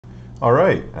All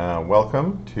right,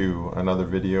 welcome to another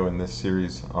video in this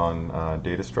series on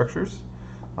data structures.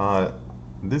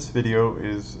 This video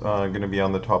is going to be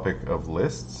on the topic of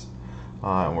lists,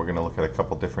 and we're going to look at a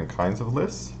couple different kinds of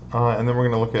lists, and then we're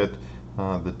going to look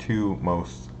at the two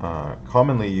most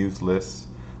commonly used lists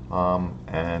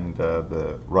and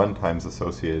the runtimes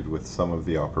associated with some of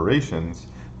the operations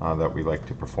that we like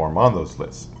to perform on those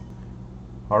lists.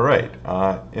 All right,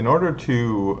 in order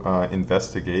to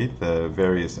investigate the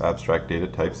various abstract data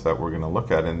types that we're going to look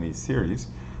at in these series,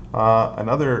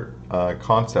 another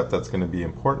concept that's going to be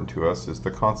important to us is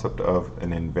the concept of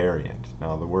an invariant.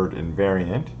 Now, the word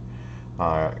invariant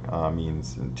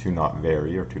means to not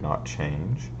vary or to not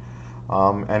change,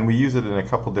 and we use it in a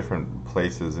couple different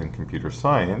places in computer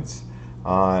science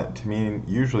to mean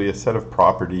usually a set of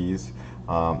properties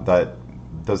that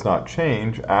does not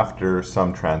change after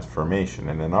some transformation.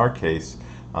 And in our case,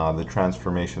 the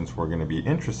transformations we're going to be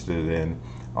interested in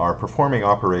are performing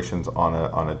operations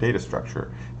on a data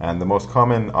structure. And the most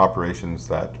common operations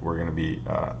that we're going to be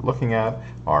looking at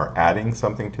are adding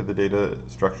something to the data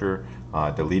structure,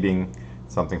 deleting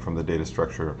something from the data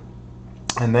structure,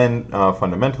 and then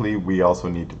fundamentally we also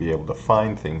need to be able to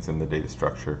find things in the data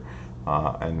structure.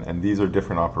 And these are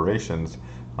different operations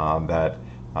that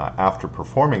after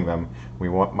performing them, we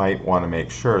might want to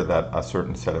make sure that a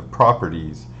certain set of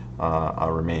properties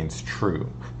remains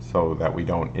true, so that we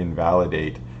don't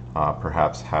invalidate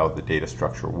perhaps how the data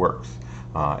structure works.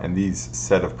 And these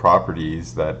set of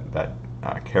properties that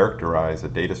characterize a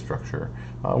data structure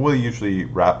we'll usually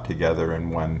wrap together in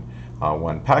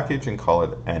one package and call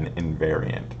it an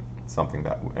invariant, something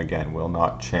that again will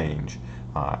not change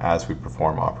as we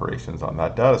perform operations on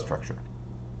that data structure.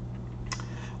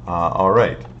 All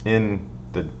right, in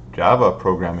the Java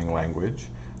programming language,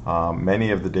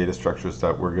 many of the data structures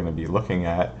that we're going to be looking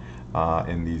at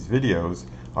in these videos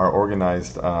are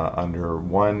organized under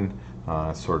one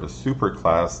sort of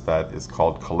superclass that is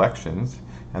called collections,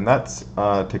 and that's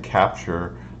to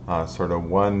capture sort of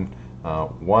one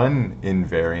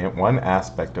invariant, one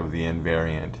aspect of the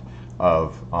invariant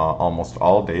of almost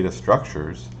all data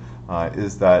structures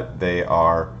is that they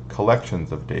are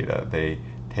collections of data. They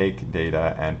take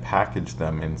data and package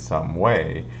them in some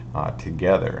way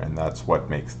together, and that's what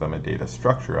makes them a data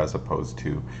structure as opposed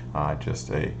to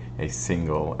just a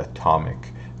single atomic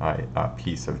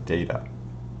piece of data.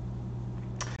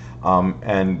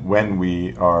 And when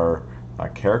we are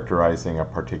characterizing a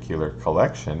particular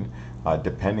collection,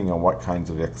 depending on what kinds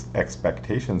of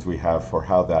expectations we have for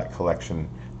how that collection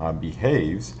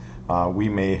behaves, we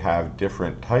may have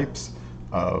different types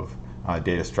of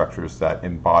data structures that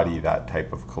embody that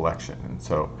type of collection. And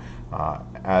so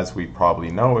as we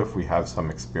probably know, if we have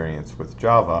some experience with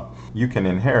Java, you can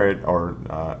inherit, or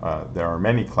there are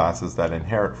many classes that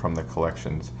inherit from the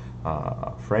collections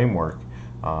framework,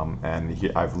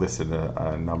 and I've listed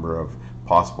a number of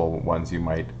possible ones you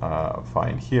might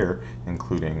find here,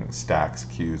 including stacks,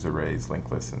 queues, arrays,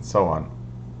 linked lists, and so on.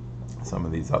 Some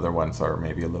of these other ones are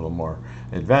maybe a little more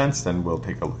advanced, and we'll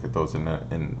take a look at those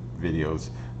in videos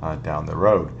down the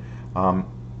road.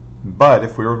 But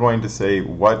if we were going to say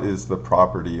what is the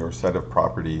property or set of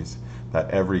properties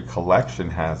that every collection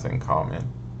has in common,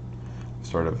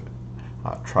 sort of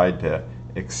tried to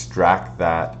extract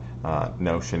that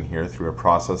notion here through a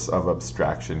process of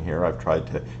abstraction here. I've tried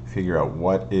to figure out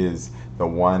what is the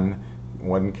one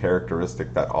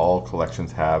characteristic that all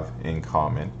collections have in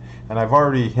common. And I've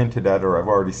already hinted at, or I've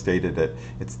already stated it,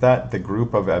 it's that the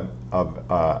group of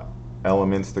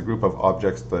elements, the group of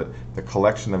objects, the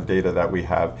collection of data that we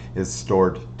have is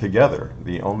stored together.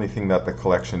 The only thing that the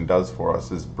collection does for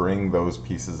us is bring those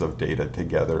pieces of data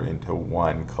together into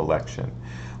one collection.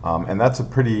 And that's a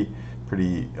pretty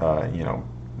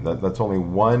that's only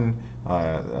one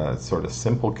sort of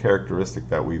simple characteristic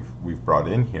that we've brought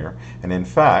in here. And in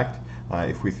fact,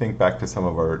 if we think back to some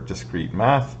of our discrete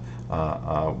math,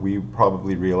 we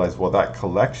probably realize, well, that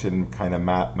collection kind of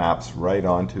maps right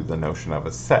onto the notion of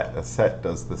a set. A set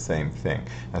does the same thing.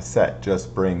 A set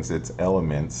just brings its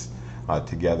elements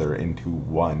together into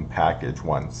one package,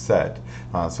 one set.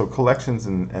 So collections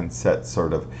and sets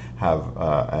sort of have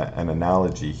an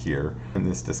analogy here in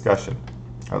this discussion,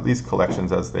 at least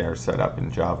collections as they are set up in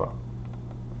Java.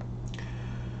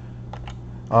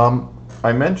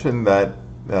 I mentioned that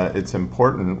it's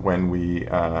important when we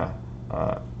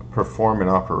perform an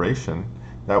operation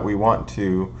that we want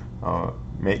to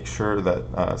make sure that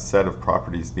a set of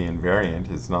properties, the invariant,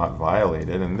 is not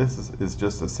violated. And this is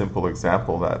just a simple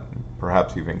example that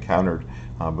perhaps you've encountered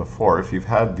before. If you've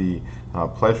had the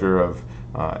pleasure of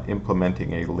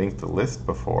implementing a linked list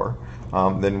before,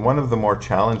 then one of the more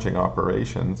challenging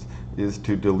operations is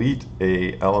to delete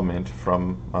a element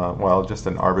from, well, just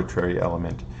an arbitrary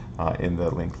element in the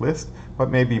linked list,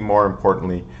 but maybe more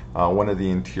importantly, one of the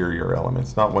interior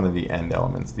elements, not one of the end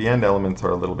elements. The end elements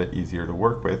are a little bit easier to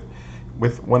work with.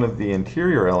 With one of the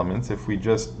interior elements, if we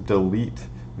just delete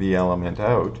the element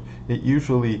out, it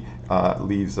usually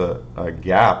leaves a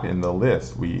gap in the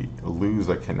list. We lose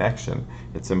a connection.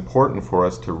 It's important for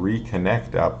us to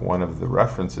reconnect up one of the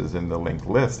references in the linked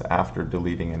list after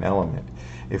deleting an element.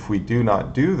 If we do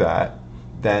not do that,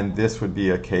 then this would be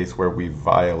a case where we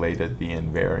violated the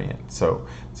invariant. So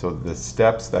the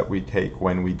steps that we take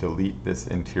when we delete this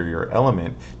interior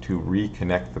element to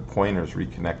reconnect the pointers,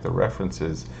 reconnect the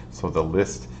references, so the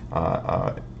list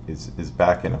is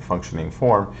back in a functioning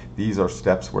form, these are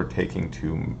steps we're taking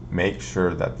to make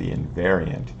sure that the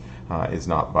invariant is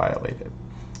not violated.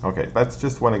 Okay, that's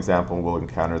just one example. We'll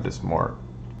encounter this more.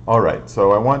 All right,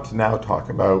 so I want to now talk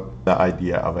about the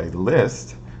idea of a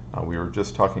list. We were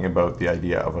just talking about the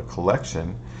idea of a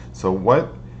collection. So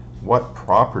what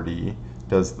property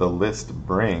does the list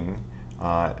bring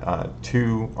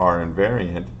to our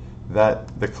invariant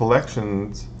that the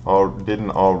collections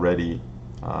didn't already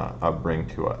bring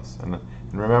to us? And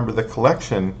remember, the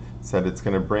collection said it's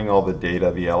going to bring all the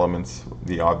data, the elements,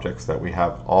 the objects that we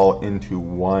have all into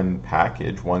one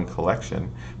package, one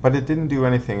collection, but it didn't do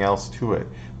anything else to it.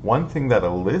 One thing that a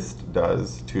list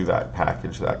does to that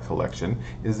package, that collection,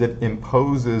 is it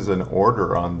imposes an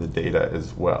order on the data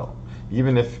as well.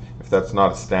 Even if that's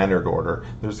not a standard order,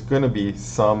 there's going to be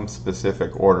some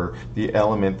specific order. The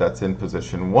element that's in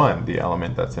position 1, the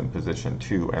element that's in position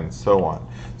 2, and so on.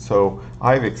 So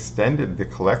I've extended the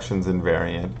collections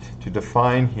invariant to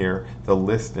define here the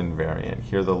list invariant.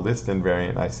 Here the list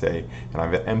invariant, I say, and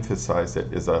I've emphasized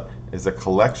it, is a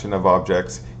collection of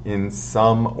objects in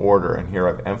some order. And here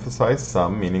I've emphasized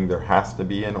some, meaning there has to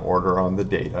be an order on the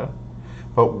data.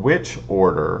 But which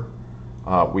order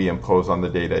we impose on the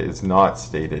data is not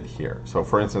stated here. So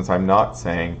for instance, I'm not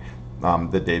saying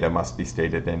the data must be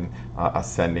stated in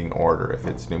ascending order if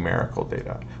it's numerical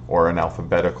data, or an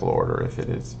alphabetical order if it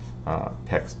is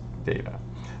text data.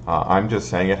 I'm just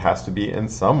saying it has to be in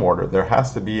some order. There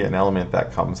has to be an element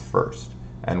that comes first,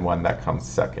 and one that comes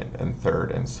second and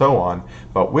third, and so on.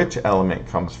 But which element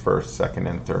comes first, second,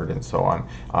 and third, and so on,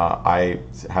 I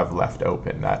have left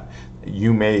open. That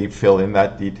you may fill in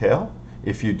that detail.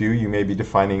 If you do, you may be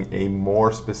defining a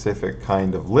more specific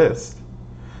kind of list.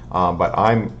 But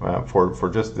I'm, for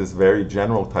just this very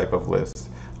general type of list,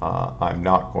 I'm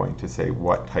not going to say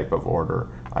what type of order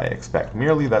I expect,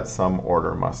 merely that some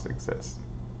order must exist.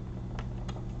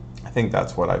 I think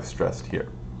that's what I've stressed here.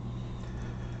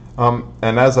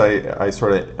 And as I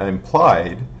sort of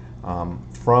implied,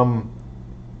 from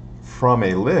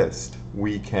a list,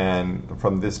 we can,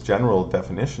 from this general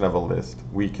definition of a list,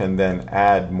 we can then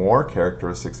add more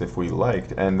characteristics if we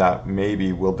liked, and that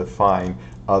maybe will define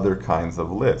other kinds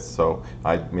of lists. So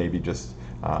I maybe just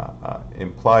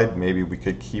implied maybe we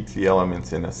could keep the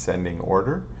elements in ascending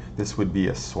order. This would be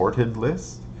a sorted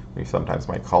list. We sometimes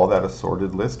might call that a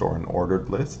sorted list or an ordered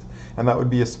list. And that would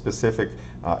be a specific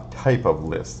type of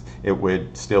list. It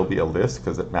would still be a list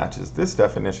because it matches this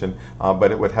definition,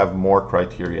 but it would have more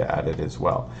criteria added as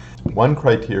well. One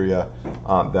criteria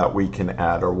that we can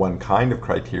add, or one kind of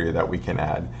criteria that we can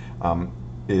add,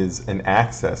 is an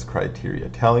access criteria,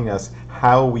 telling us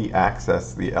how we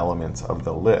access the elements of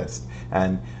the list.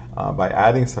 And by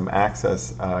adding some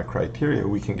access criteria,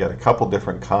 we can get a couple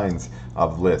different kinds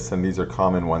of lists, and these are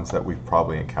common ones that we've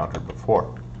probably encountered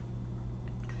before.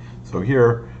 So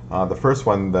here, the first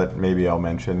one that maybe I'll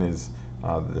mention is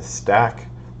the stack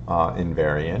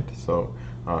invariant. So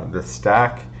the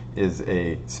stack is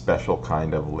a special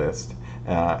kind of list,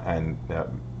 and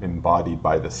embodied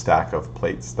by the stack of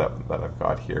plates that I've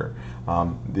got here.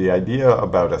 The idea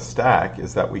about a stack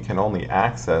is that we can only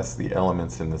access the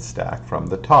elements in the stack from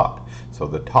the top. So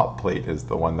the top plate is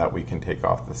the one that we can take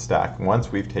off the stack.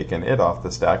 Once we've taken it off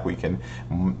the stack, we can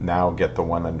now get the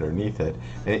one underneath it.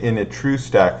 In a true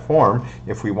stack form,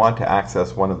 if we want to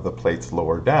access one of the plates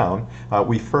lower down,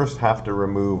 we first have to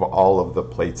remove all of the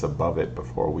plates above it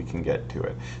before we can get to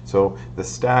it. So the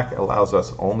stack allows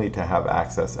us only to have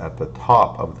access at the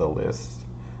top of the list,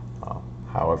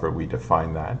 however we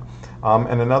define that.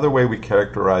 And another way we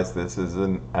characterize this is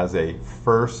as a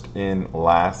first in,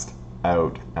 last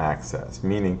out access,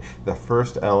 meaning the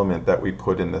first element that we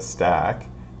put in the stack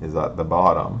is at the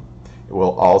bottom. It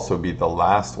will also be the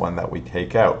last one that we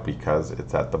take out because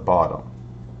it's at the bottom.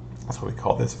 So we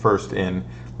call this first in,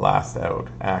 last out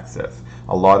access.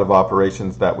 A lot of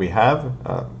operations that we have,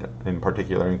 in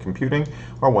particular in computing,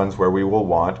 are ones where we will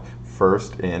want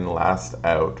first in, last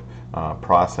out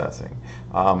processing.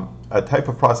 A type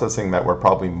of processing that we're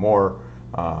probably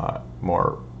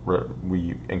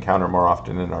we encounter more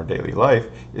often in our daily life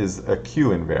is a queue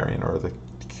invariant, or the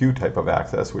queue type of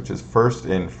access, which is first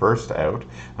in, first out,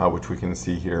 which we can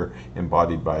see here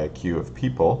embodied by a queue of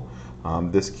people.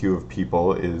 This queue of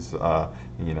people is,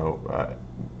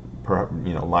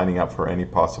 lining up for any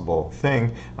possible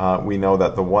thing. We know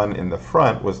that the one in the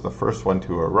front was the first one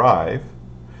to arrive,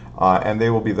 and they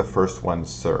will be the first one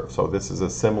served. So this is a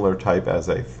similar type as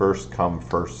a first come,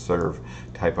 first serve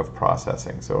type of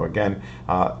processing. So again,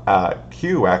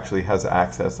 queue actually has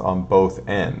access on both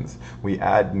ends. We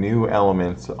add new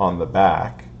elements on the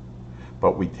back,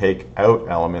 but we take out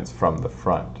elements from the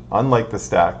front. Unlike the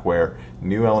stack, where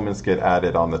new elements get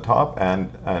added on the top and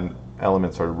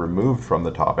elements are removed from the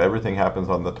top. Everything happens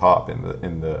on the top in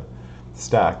the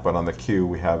stack, but on the queue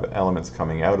we have elements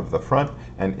coming out of the front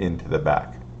and into the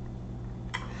back.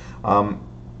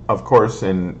 Of course,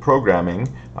 in programming,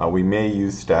 we may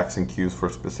use stacks and queues for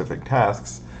specific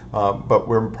tasks, but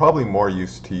we're probably more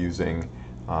used to using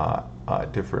a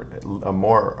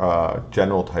more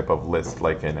general type of list,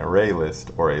 like an array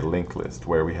list or a linked list,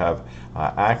 where we have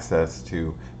access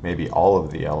to maybe all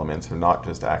of the elements, or not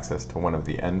just access to one of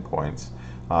the endpoints.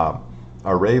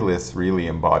 Array lists really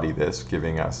embody this,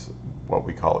 giving us what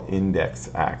we call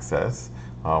index access,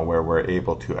 where we're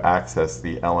able to access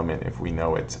the element if we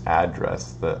know its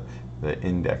address, the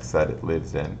index that it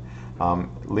lives in.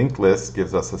 Linked lists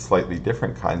gives us a slightly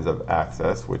different kinds of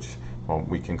access, which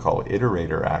we can call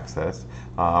iterator access,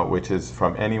 which is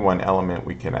from any one element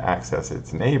we can access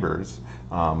its neighbors,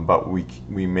 but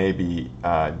we maybe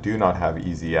do not have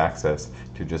easy access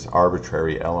to just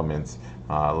arbitrary elements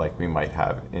like we might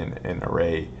have in an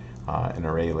array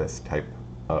list type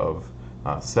of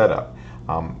setup.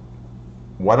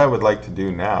 What I would like to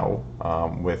do now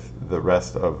with the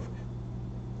rest of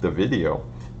the video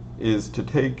is to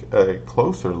take a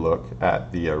closer look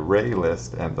at the array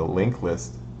list and the linked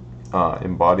list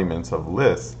embodiments of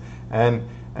lists, and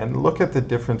look at the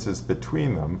differences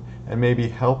between them, and maybe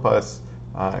help us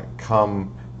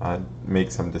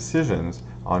make some decisions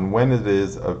on when it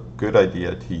is a good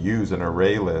idea to use an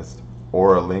array list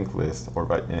or a linked list,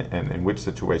 and in which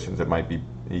situations it might be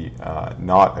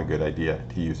not a good idea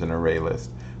to use an array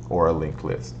list or a linked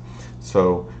list.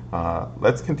 So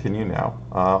let's continue now,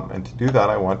 and to do that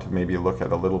I want to maybe look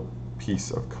at a little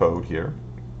piece of code here.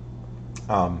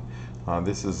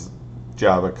 This is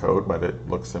Java code, but it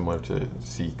looks similar to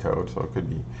C code, so it could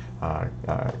be,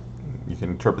 you can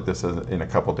interpret this in a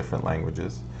couple different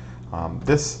languages.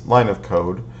 This line of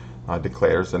code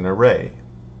declares an array,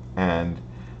 and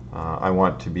I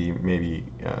want to be maybe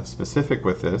specific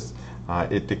with this.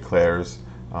 It declares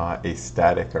a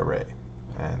static array,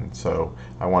 and so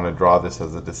I want to draw this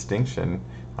as a distinction.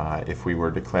 If we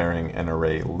were declaring an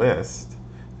array list,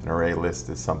 an array list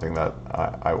is something that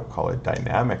I will call a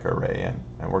dynamic array,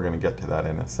 and we're going to get to that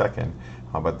in a second.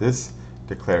 But this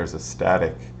declares a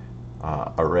static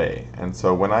array. And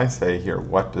so when I say here,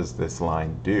 what does this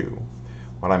line do?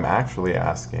 What I'm actually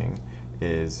asking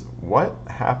is, what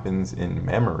happens in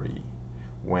memory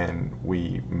when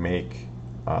we make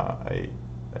a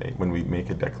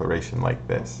declaration like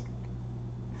this?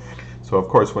 So of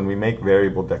course, when we make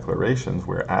variable declarations,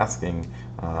 we're asking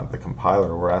the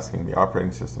compiler, we're asking the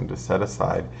operating system to set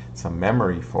aside some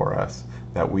memory for us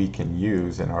that we can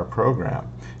use in our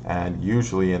program. And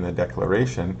usually in the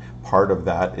declaration, part of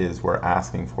that is we're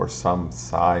asking for some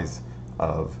size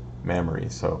of memory.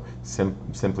 So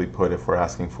simply put, if we're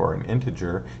asking for an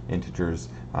integer, integers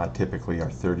typically are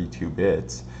 32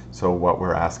 bits. So what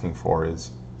we're asking for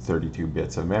is 32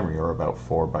 bits of memory, or about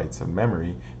 4 bytes of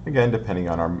memory. Again, depending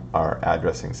on our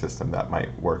addressing system, that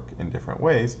might work in different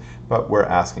ways, but we're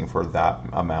asking for that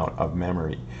amount of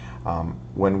memory.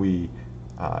 When we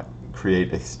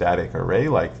create a static array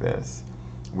like this,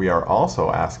 we are also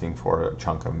asking for a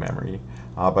chunk of memory,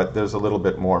 but there's a little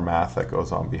bit more math that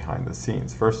goes on behind the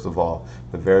scenes. First of all,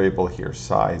 the variable here,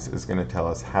 size, is going to tell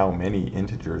us how many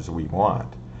integers we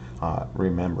want.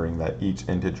 Remembering that each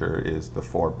integer is the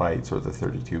 4 bytes or the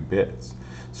 32 bits.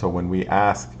 So when we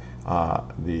ask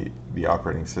the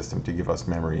operating system to give us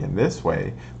memory in this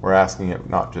way, we're asking it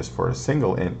not just for a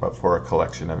single int, but for a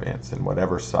collection of ints. And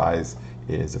whatever size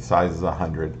is, if size is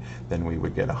 100, then we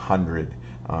would get 100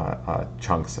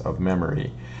 chunks of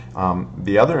memory.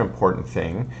 The other important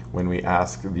thing when we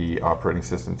ask the operating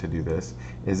system to do this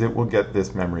is it will get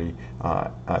this memory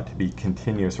to be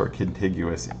continuous or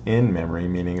contiguous in memory,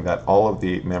 meaning that all of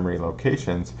the memory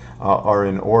locations are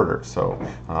in order. So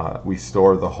we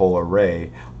store the whole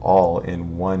array all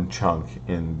in one chunk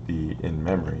in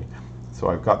memory. So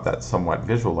I've got that somewhat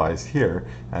visualized here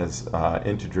as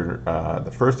integer.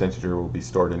 The first integer will be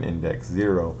stored in index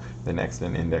 0, the next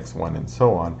in index 1, and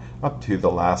so on, up to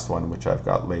the last one, which I've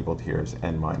got labeled here as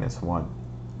n minus 1.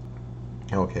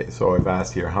 Okay, so I've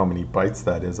asked here how many bytes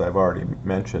that is. I've already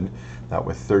mentioned that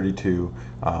with 32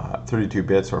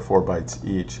 bits or 4 bytes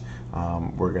each,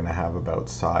 we're going to have about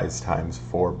size times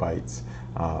 4 bytes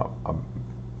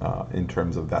in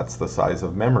terms of that's the size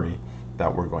of memory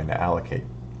that we're going to allocate.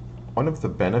 One of the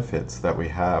benefits that we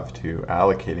have to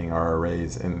allocating our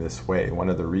arrays in this way, one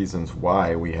of the reasons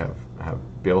why we have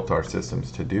built our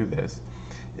systems to do this,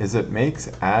 is it makes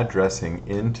addressing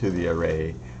into the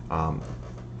array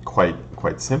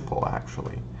quite simple,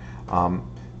 actually.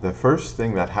 The first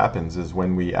thing that happens is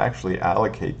when we actually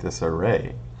allocate this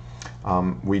array,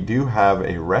 we do have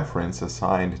a reference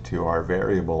assigned to our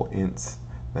variable ints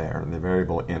there. The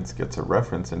variable ints gets a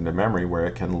reference into memory where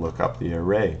it can look up the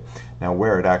array. Now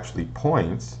where it actually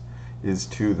points is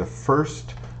to the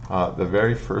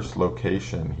very first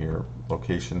location here,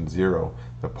 location 0.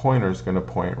 The pointer is going to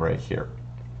point right here.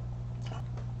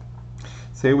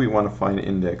 Say we want to find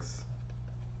index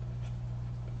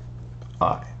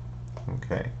I.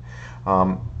 Okay.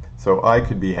 So I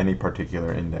could be any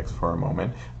particular index for a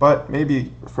moment, but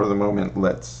maybe for the moment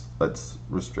let's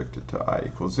restrict it to I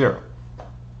equals 0.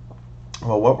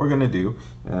 Well, what we're going to do,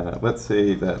 let's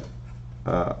say that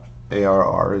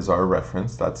ARR is our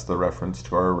reference. That's the reference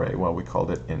to our array. Well, we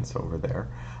called it ints over there.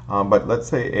 But let's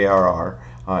say ARR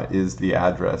is the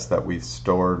address that we've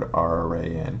stored our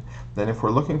array in. Then if we're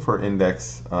looking for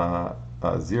index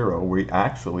 0, we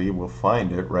actually will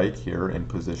find it right here in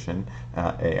position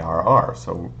ARR,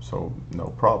 so no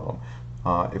problem.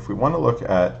 If we want to look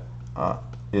at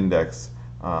index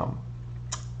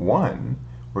 1,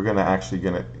 we're going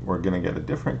to get a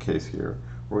different case here.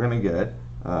 We're going to get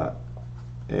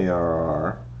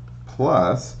ARR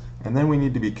plus, and then we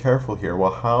need to be careful here.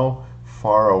 Well, how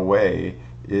far away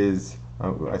is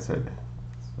I said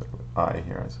I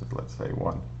here? I said let's say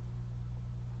 1.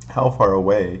 How far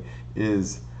away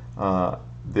is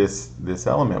this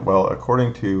element? Well,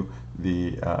 according to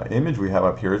the image we have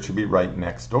up here, it should be right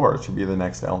next door. It should be the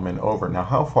next element over. Now,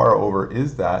 how far over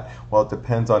is that? Well, it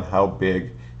depends on how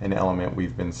big an element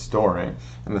we've been storing.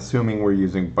 And assuming we're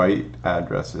using byte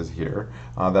addresses here,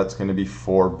 that's going to be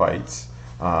 4 bytes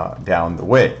down the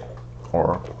way,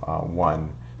 or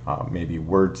 1 maybe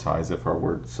word size if our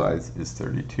word size is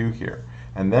 32 here.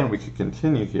 And then we could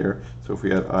continue here. So if we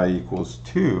had I equals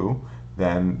 2,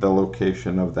 then the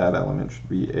location of that element should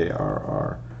be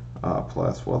ARR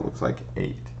plus, well, it looks like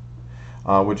 8.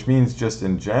 Which means just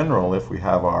in general, if we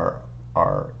have our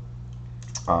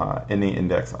any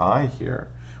index I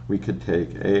here, we could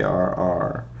take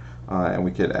ARR and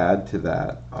we could add to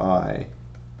that I,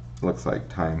 looks like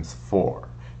times 4.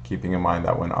 Keeping in mind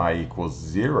that when I equals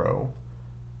 0,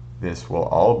 this will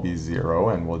all be 0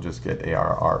 and we'll just get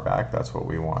ARR back. That's what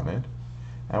we wanted.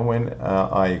 And when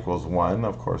I equals 1,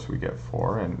 of course we get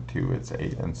 4, and 2 it's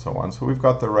 8, and so on. So we've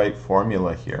got the right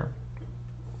formula here.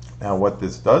 Now what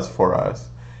this does for us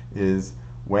is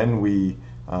when we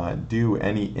do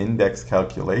any index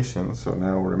calculations, so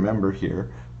now remember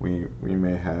here, we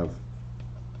may have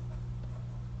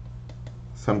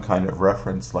some kind of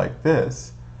reference like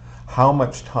this. How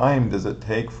much time does it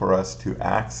take for us to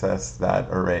access that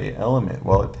array element?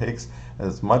 Well, it takes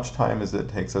as much time as it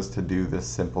takes us to do this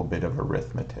simple bit of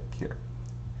arithmetic here.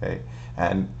 Okay,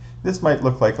 and this might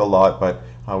look like a lot, but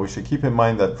we should keep in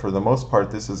mind that for the most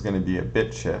part this is going to be a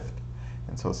bit shift.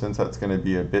 And so since that's going to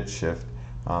be a bit shift,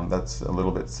 that's a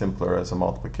little bit simpler as a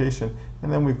multiplication.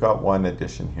 And then we've got one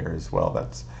addition here as well.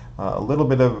 That's a little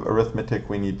bit of arithmetic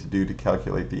we need to do to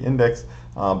calculate the index,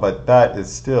 but that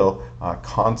is still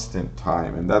constant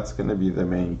time, and that's going to be the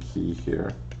main key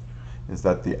here, is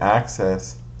that the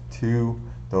access to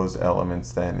those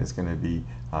elements then is going to be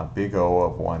big O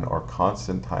of 1, or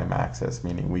constant time access,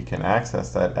 meaning we can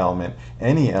access that element,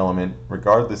 any element,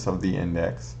 regardless of the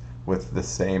index, with the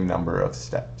same number of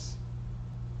steps.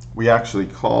 We actually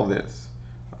call this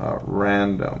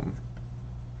random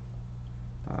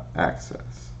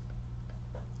access.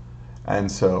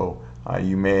 And so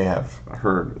you may have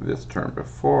heard this term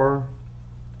before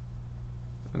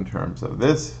in terms of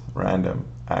this random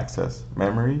access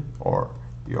memory, or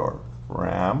your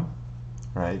RAM,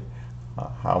 right?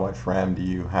 How much RAM do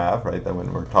you have, right? That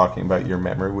when we're talking about your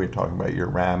memory, we're talking about your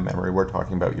RAM memory, we're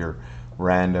talking about your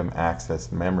random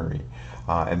access memory.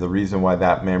 And the reason why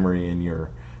that memory in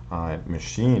your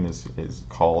machine is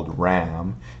called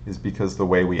RAM is because the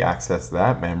way we access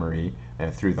that memory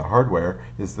through the hardware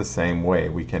is the same way.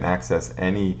 We can access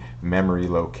any memory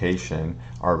location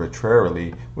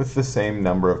arbitrarily with the same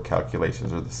number of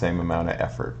calculations or the same amount of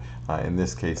effort. In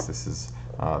this case, this is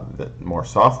the more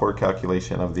software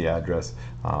calculation of the address,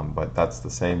 but that's the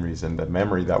same reason the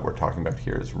memory that we're talking about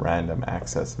here is random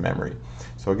access memory.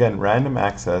 So again, random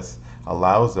access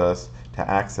allows us to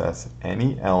access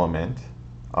any element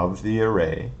of the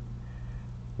array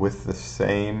with the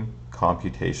same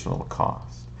computational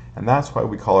cost. And that's why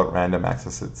we call it random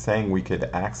access. It's saying we could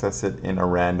access it in a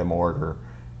random order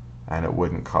and it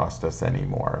wouldn't cost us any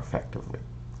more effectively.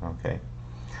 Okay,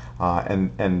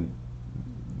 and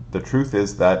the truth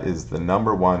is that is the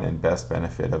number one and best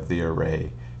benefit of the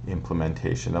array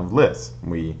implementation of lists.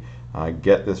 We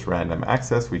get this random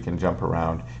access, we can jump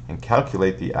around and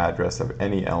calculate the address of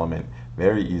any element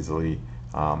very easily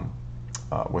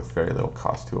with very little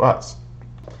cost to us.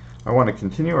 I want to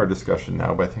continue our discussion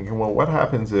now by thinking, well, what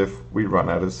happens if we run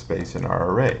out of space in our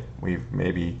array? We've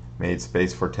maybe made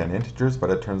space for 10 integers,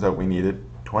 but it turns out we needed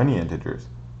 20 integers.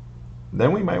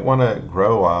 Then we might want to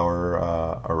grow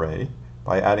our array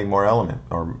by adding more element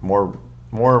or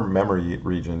more memory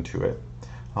region to it.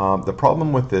 The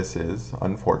problem with this is,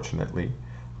 unfortunately,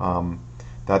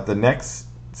 that the next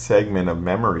segment of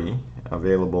memory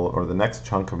available, or the next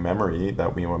chunk of memory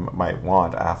that we might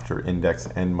want after index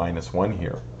n-1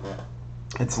 here,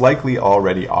 it's likely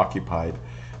already occupied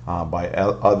by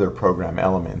other program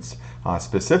elements.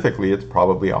 Specifically, it's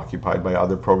probably occupied by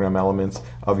other program elements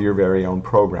of your very own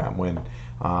program. When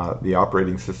the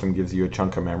operating system gives you a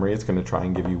chunk of memory, it's going to try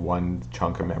and give you one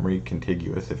chunk of memory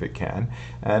contiguous if it can,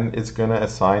 and it's going to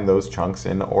assign those chunks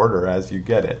in order as you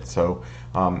get it. So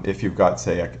if you've got,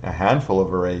 say, a handful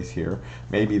of arrays here,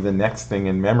 maybe the next thing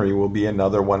in memory will be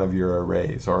another one of your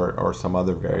arrays or some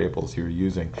other variables you're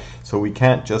using. So we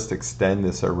can't just extend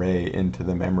this array into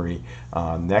the memory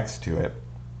next to it.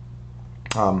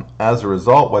 As a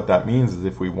result, what that means is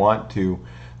if we want to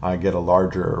get a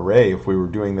larger array, if we were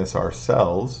doing this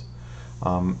ourselves,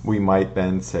 we might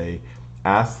then say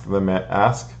ask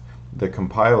the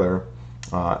compiler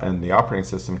and the operating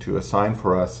system to assign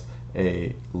for us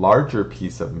a larger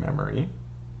piece of memory.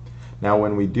 Now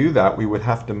when we do that, we would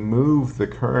have to move the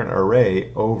current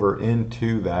array over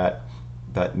into that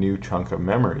new chunk of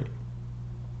memory.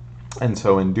 And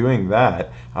so in doing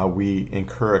that, we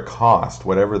incur a cost,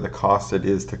 whatever the cost it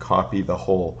is to copy the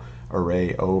whole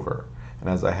array over. And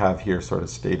as I have here sort of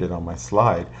stated on my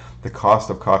slide, the cost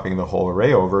of copying the whole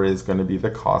array over is going to be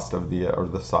the cost of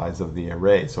the size of the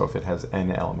array. So if it has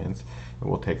n elements, it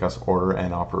will take us order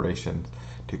n operations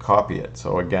to copy it.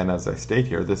 So again, as I state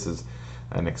here, this is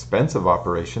an expensive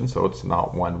operation, so it's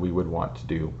not one we would want to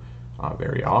do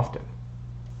very often.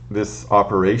 This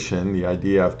operation, the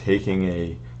idea of taking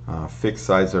a fixed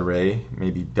size array,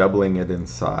 maybe doubling it in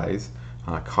size,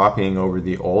 copying over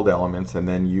the old elements, and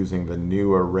then using the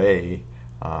new array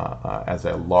as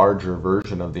a larger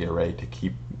version of the array to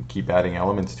keep adding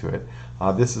elements to it.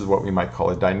 This is what we might call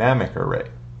a dynamic array.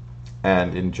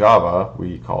 And in Java,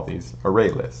 we call these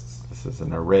array lists. This is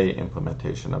an array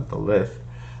implementation of the list,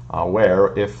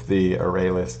 where if the array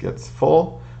list gets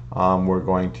full, we're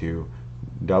going to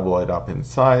double it up in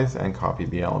size and copy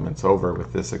the elements over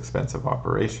with this expensive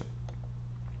operation.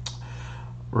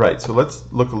 Right, so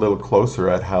let's look a little closer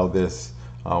at how this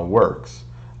works.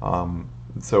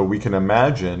 So we can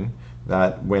imagine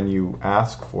that when you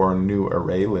ask for a new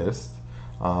array list,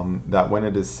 that when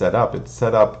it is set up, it's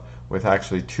set up with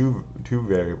actually two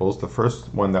variables. The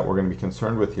first one that we're going to be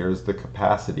concerned with here is the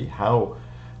capacity. How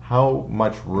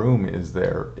much room is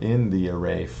there in the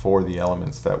array for the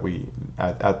elements that we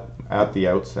at the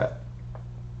outset.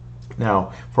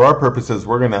 Now, for our purposes,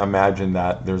 we're going to imagine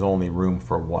that there's only room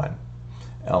for one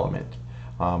element.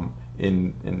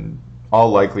 In all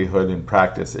likelihood, in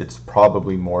practice, it's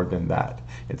probably more than that.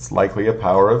 It's likely a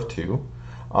power of 2,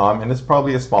 and it's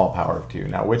probably a small power of 2.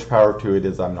 Now, which power of 2 it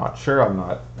is, I'm not sure. I'm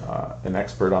not an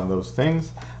expert on those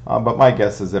things, but my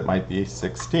guess is it might be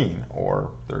 16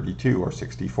 or 32 or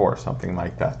 64, something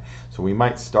like that. So we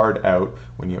might start out,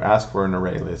 when you ask for an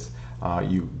array list,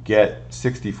 you get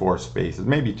 64 spaces,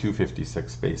 maybe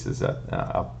 256 spaces,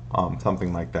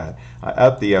 something like that,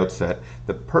 at the outset.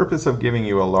 The purpose of giving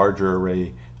you a larger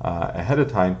array ahead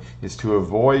of time is to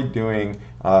avoid doing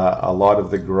a lot of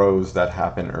the grows that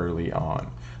happen early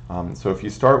on. So if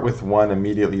you start with 1,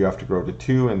 immediately you have to grow to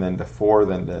 2, and then to 4,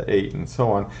 then to 8, and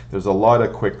so on. There's a lot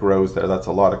of quick grows there. That's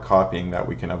a lot of copying that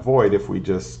we can avoid if we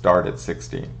just start at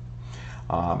 16.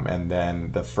 And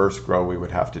then the first grow we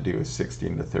would have to do is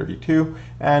 16 to 32,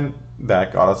 and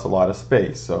that got us a lot of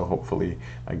space. So hopefully,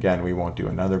 again, we won't do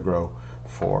another grow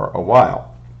for a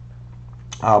while.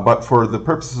 But for the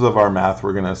purposes of our math,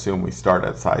 we're going to assume we start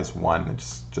at size 1.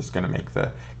 It's just going to make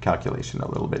the calculation a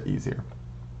little bit easier.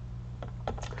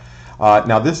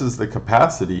 Now this is the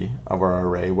capacity of our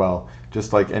array. Well,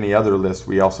 just like any other list,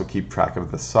 we also keep track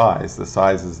of the size. The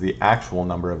size is the actual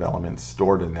number of elements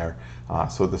stored in there.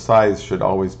 So the size should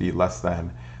always be less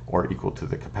than or equal to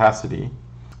the capacity.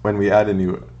 When we add a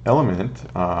new element,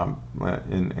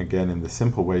 again in the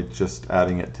simple way, just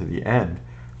adding it to the end,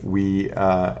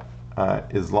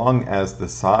 as long as the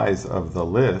size of the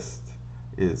list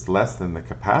is less than the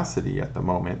capacity at the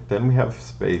moment, then we have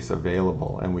space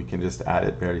available and we can just add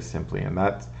it very simply. And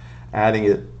that's adding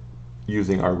it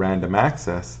using our random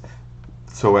access.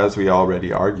 So as we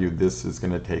already argued, this is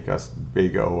going to take us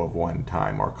big O of 1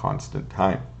 time, or constant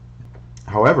time.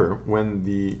 However, when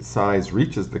the size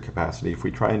reaches the capacity, if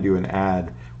we try and do an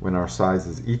add when our size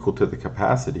is equal to the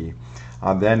capacity,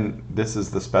 then this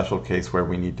is the special case where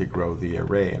we need to grow the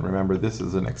array. And remember, this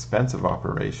is an expensive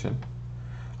operation.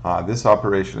 This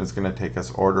operation is going to take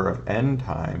us order of n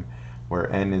time,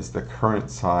 where n is the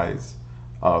current size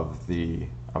of the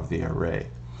array.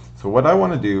 So what I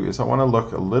want to do is I want to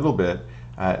look a little bit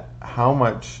at how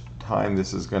much time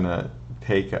this is going to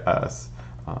take us.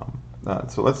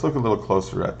 So let's look a little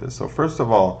closer at this. So first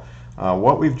of all,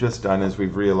 what we've just done is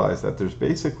we've realized that there's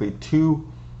basically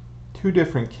two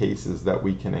different cases that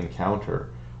we can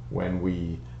encounter when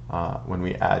we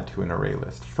add to an array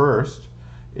list. First,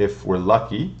 if we're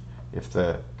lucky, if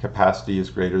the capacity is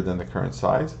greater than the current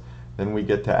size, then we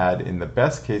get to add, in the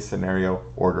best case scenario,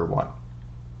 order 1.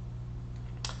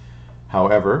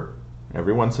 However,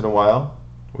 every once in a while,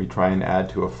 we try and add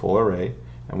to a full array,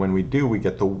 and when we do, we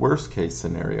get the worst case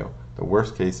scenario, the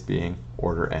worst case being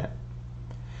order n.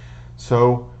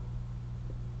 So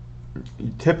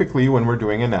typically when we're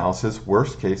doing analysis,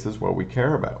 worst case is what we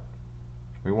care about.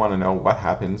 We want to know what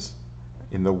happens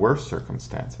in the worst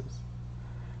circumstances.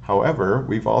 However,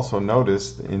 we've also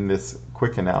noticed in this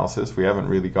quick analysis, we haven't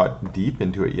really got deep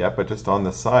into it yet, but just on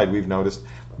the side, we've noticed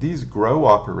these grow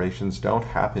operations don't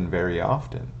happen very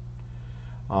often.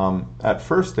 At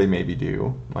first, they maybe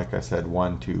do. Like I said,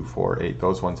 1, 2, 4, 8,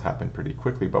 those ones happen pretty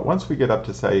quickly. But once we get up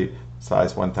to, say,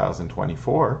 size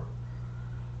 1024,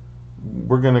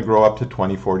 we're going to grow up to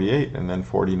 2048 and then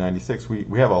 4096.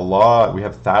 We have a lot, we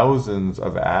have thousands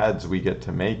of adds we get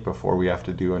to make before we have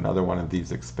to do another one of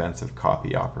these expensive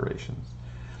copy operations.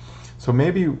 So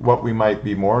maybe what we might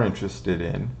be more interested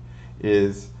in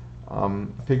is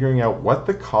figuring out what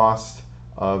the cost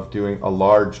of doing a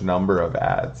large number of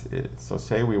adds is. So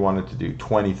say we wanted to do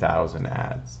 20,000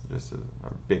 adds, just a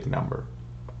big number.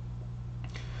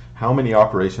 How many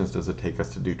operations does it take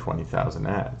us to do 20,000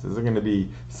 adds? Is it going to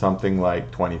be something like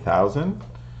 20,000,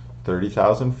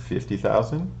 30,000,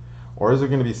 50,000? Or is it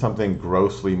going to be something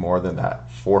grossly more than that,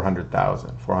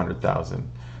 400,000,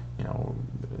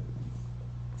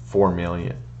 4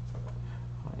 million,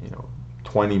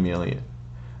 20 million?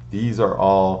 These are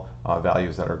all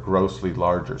values that are grossly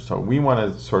larger. So we want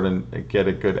to sort of get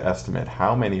a good estimate.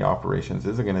 How many operations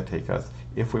is it going to take us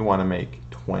if we want to make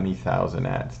 20,000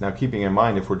 adds? Now, keeping in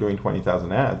mind, if we're doing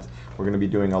 20,000 adds, we're going to be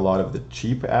doing a lot of the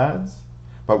cheap adds,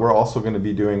 but we're also going to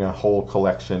be doing a whole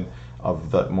collection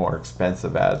of the more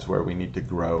expensive adds where we need to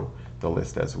grow the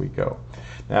list as we go.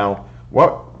 Now,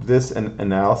 what this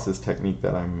analysis technique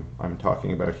that I'm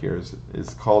talking about here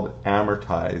is called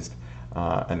amortized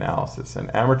analysis. And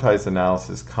amortized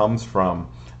analysis comes from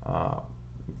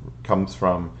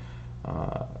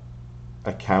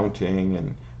accounting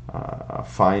and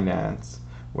finance,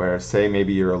 where say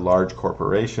maybe you're a large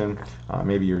corporation,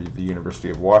 maybe you're the University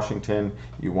of Washington,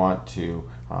 you want to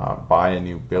buy a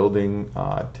new building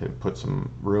to put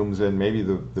some rooms in. Maybe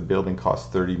the building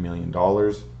costs $30 million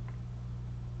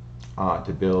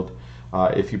to build.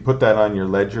 If you put that on your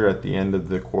ledger at the end of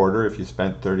the quarter, if you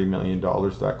spent $30 million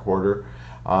that quarter,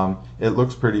 it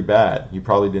looks pretty bad. You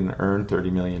probably didn't earn $30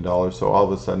 million, so all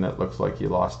of a sudden it looks like you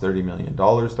lost $30 million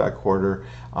that quarter.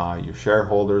 Your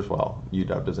shareholders, well,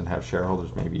 UW doesn't have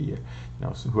shareholders, maybe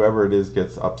so whoever it is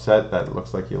gets upset that it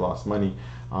looks like you lost money.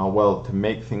 Well, to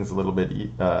make things a little bit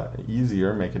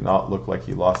easier, make it not look like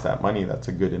you lost that money, that's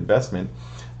a good investment.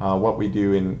 What we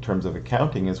do in terms of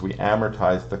accounting is we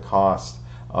amortize the cost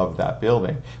of that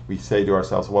building. We say to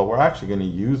ourselves, well, we're actually going to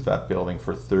use that building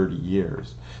for 30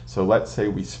 years. So let's say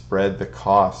we spread the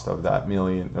cost of that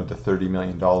 $30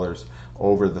 million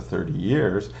over the 30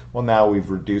 years. Well, now we've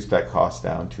reduced that cost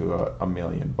down to $1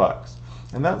 million.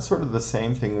 And that's sort of the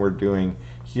same thing we're doing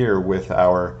here with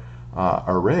our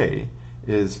array.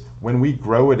 Is when we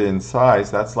grow it in size,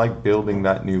 that's like building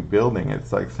that new building.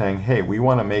 It's like saying, hey, we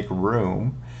want to make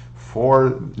room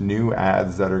for new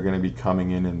ads that are going to be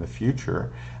coming in the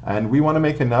future, and we want to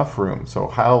make enough room. So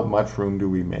how much room do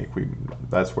we make?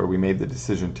 That's where we made the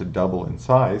decision to double in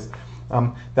size.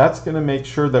 That's going to make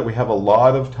sure that we have a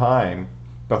lot of time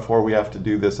before we have to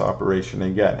do this operation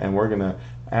again, and we're going to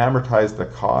amortize the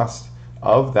cost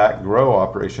of that grow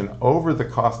operation over the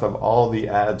cost of all the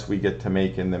ads we get to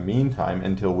make in the meantime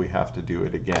until we have to do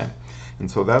it again. And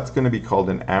so that's going to be called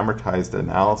an amortized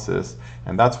analysis,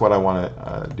 and that's what I want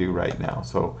to do right now.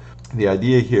 So the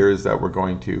idea here is that we're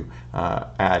going to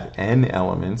add n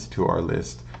elements to our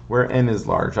list where n is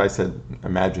large. I said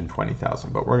imagine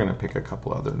 20,000, but we're going to pick a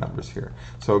couple other numbers here.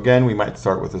 So again, we might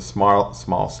start with a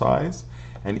small size,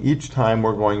 and each time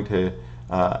we're going to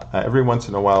every once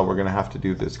in a while we're going to have to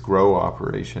do this grow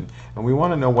operation, and we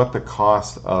want to know what the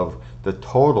cost of the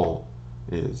total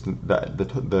is,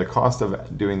 the cost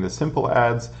of doing the simple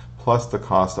ads plus the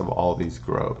cost of all these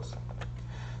grows.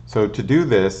 So to do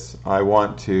this, I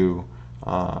want to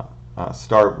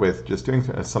start with just doing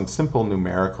some simple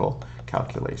numerical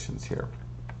calculations here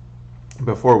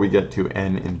before we get to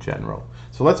n in general.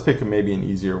 So let's pick maybe an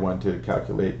easier one to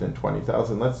calculate than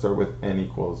 20,000. Let's start with n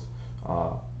equals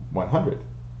 100.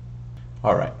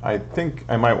 All right, I think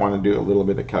I might want to do a little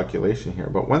bit of calculation here,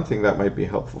 but one thing that might be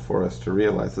helpful for us to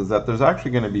realize is that there's actually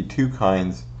going to be two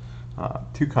kinds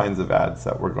of ads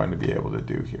that we're going to be able to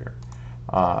do here.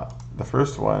 The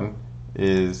first one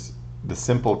is the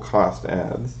simple cost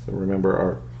ads. So remember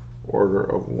our order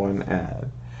of one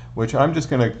ad, which I'm just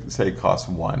going to say costs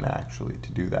 1 actually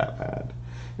to do that ad.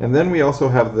 And then we also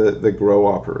have the grow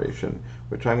operation,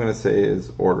 which I'm going to say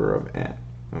is order of n.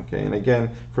 Okay, and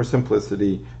again, for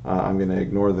simplicity, I'm going to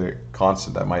ignore the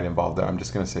constant that might involve there. I'm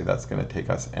just going to say that's going to take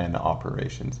us n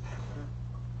operations.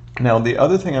 Now, the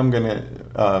other thing I'm going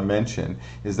to mention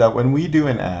is that when we do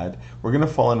an ad, we're going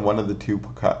to fall in one of the two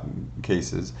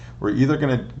cases. We're either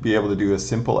going to be able to do a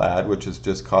simple ad, which is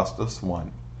just cost us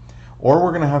 1, or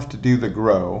we're going to have to do the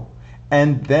grow,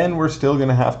 and then we're still going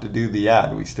to have to do the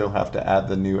ad. We still have to add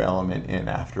the new element in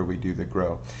after we do the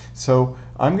grow. So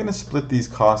I'm going to split these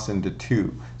costs into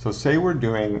two. So say we're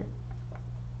doing,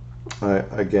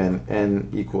 again, n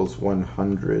equals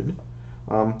 100.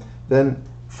 Then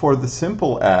for the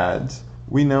simple ads,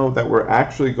 we know that we're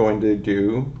actually going to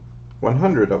do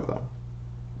 100 of them.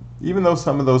 Even though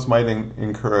some of those might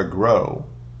incur a grow,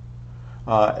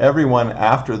 every one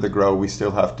after the grow, we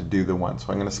still have to do the one.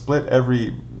 So I'm going to split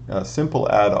every simple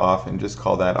add off and just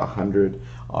call that 100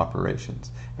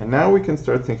 operations. And now we can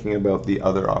start thinking about the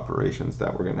other operations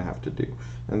that we're going to have to do.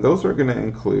 And those are going to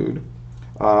include,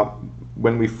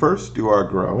 when we first do our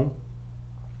grow,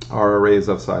 our array is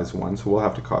of size 1, so we'll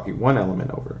have to copy one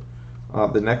element over.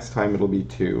 The next time it'll be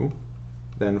 2,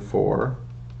 then 4,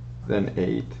 then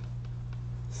 8,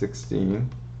 16,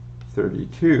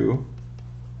 32,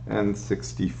 and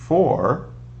 64,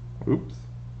 oops,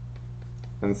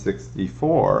 and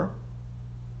 64,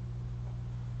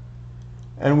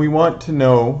 and we want to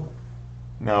know,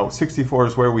 now 64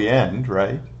 is where we end,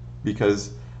 right?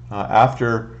 Because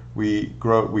after we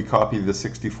copy the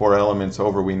 64 elements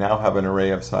over, we now have an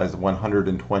array of size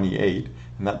 128,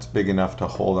 and that's big enough to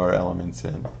hold our elements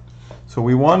in. So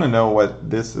we want to know what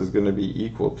this is going to be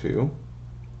equal to,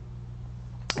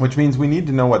 which means we need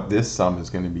to know what this sum is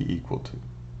going to be equal to.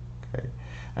 Okay,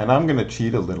 and I'm going to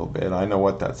cheat a little bit. I know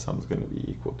what that sum is going to be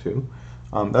equal to.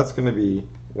 That's going to be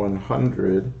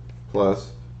 100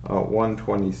 plus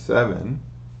 127,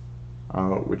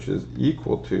 which is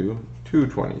equal to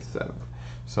 227.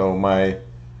 So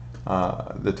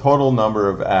the total number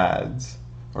of ads,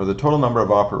 or the total number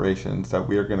of operations that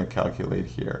we are going to calculate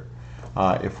here,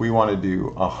 if we want to do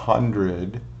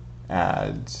 100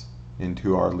 ads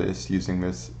into our list using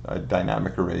this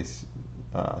dynamic array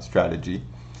strategy,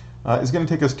 is going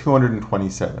to take us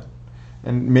 227.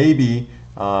 And maybe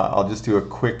I'll just do a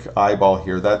quick eyeball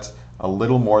here. That's a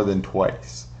little more than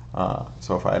twice.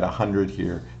 So if I had 100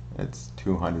 here, it's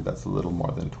 200. That's a little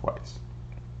more than twice.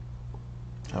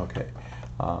 Okay.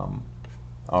 All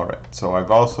right. So I've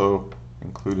also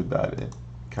included that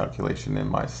calculation in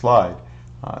my slide.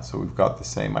 So we've got the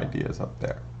same ideas up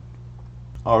there.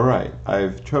 All right.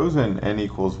 I've chosen n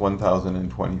equals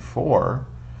 1024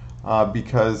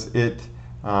 because it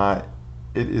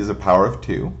is a power of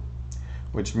 2,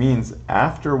 which means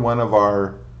after one of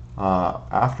our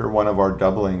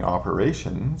doubling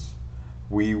operations,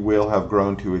 we will have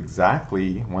grown to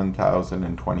exactly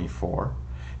 1024.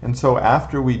 And so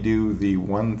after we do the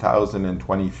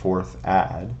 1024th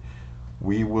add,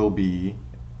 we will be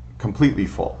completely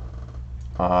full.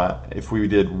 If we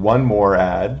did one more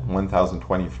add,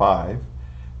 1025,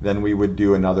 then we would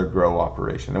do another grow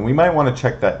operation. And we might want to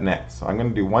check that next. So I'm going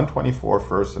to do 124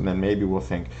 first, and then maybe we'll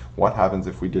think, what happens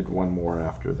if we did one more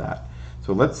after that?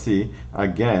 So let's see,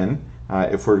 again,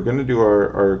 if we're going to do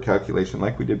our calculation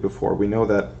like we did before, we know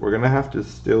that we're going to have to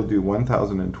still do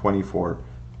 1024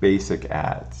 basic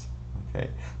adds. Okay,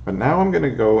 but now I'm going to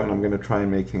go and I'm going to try and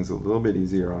make things a little bit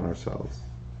easier on ourselves.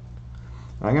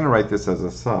 I'm going to write this as a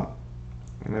sum.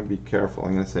 I'm going to be careful.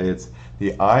 I'm going to say it's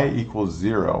the I equals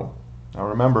 0. Now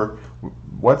remember,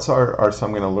 what's our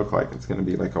sum going to look like? It's going to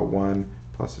be like a 1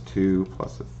 plus a 2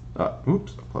 plus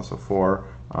a 4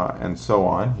 and so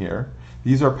on here.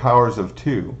 These are powers of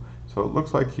 2. So it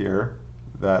looks like here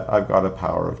that I've got a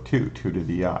power of 2 to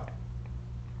the I.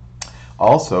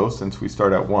 Also, since we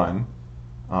start at 1,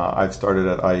 I've started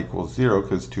at I equals 0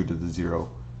 because 2 to the 0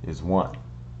 is 1.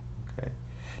 Okay.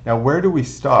 Now where do we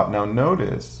stop? Now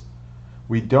notice,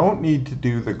 we don't need to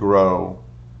do the grow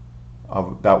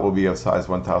that will be of size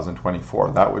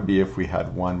 1024. That would be if we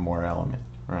had one more element,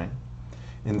 right?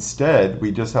 Instead,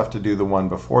 we just have to do the one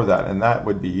before that, and that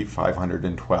would be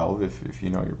 512 if you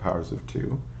know your powers of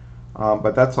 2.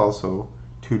 But that's also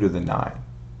 2 to the 9.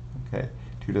 Okay,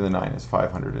 2 to the 9 is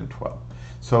 512.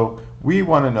 So we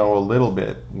want to know a little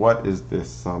bit, what is this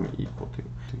sum equal to?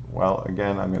 Well,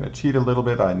 again, I'm going to cheat a little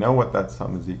bit. I know what that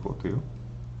sum is equal to.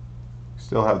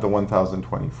 Still have the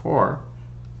 1024,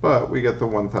 but we get the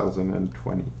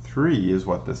 1023 is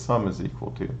what the sum is equal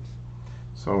to.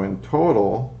 So in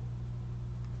total,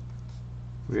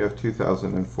 we have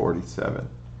 2047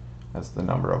 as the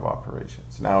number of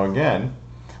operations. Now again,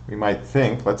 we might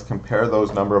think, let's compare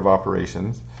those number of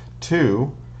operations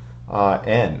to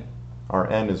n. Our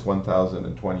n is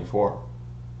 1024.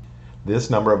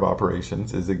 This number of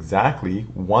operations is exactly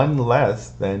 1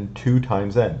 less than 2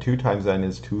 times n. 2 times n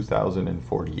is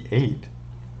 2048.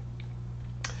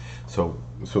 So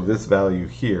this value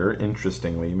here,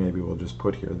 interestingly, maybe we'll just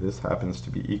put here, this happens to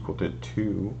be equal to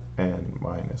 2n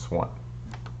minus 1.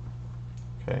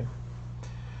 Okay.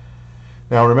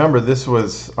 Now remember, this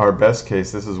was our best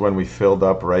case. This is when we filled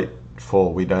up right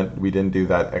full. We didn't do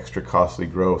that extra costly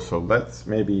growth. So let's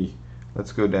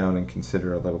go down and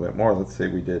consider a little bit more. Let's say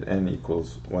we did n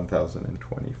equals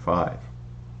 1025.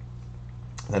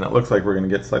 And it looks like we're going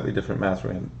to get slightly different math.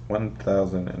 We're in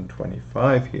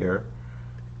 1025 here.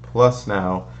 Plus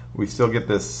now, we still get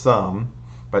this sum,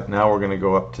 but now we're going to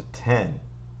go up to 10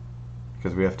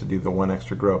 because we have to do the one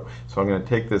extra grow. So I'm going to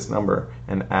take this number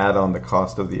and add on the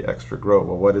cost of the extra grow.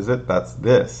 Well, what is it? That's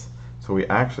this. So we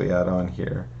actually add on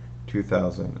here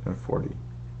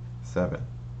 2047.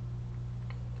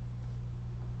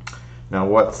 Now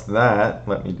what's that?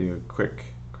 Let me do a quick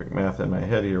math in my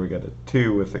head here. We got a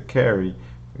 2 with a carry.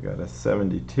 We got a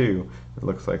 72. It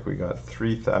looks like we got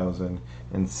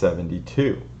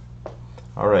 3072.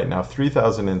 All right, now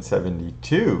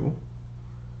 3072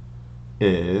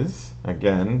 is,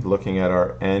 again, looking at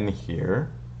our n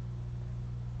here,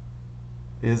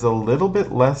 is a little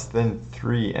bit less than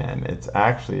 3n. It's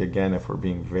actually, again, if we're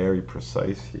being very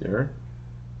precise here,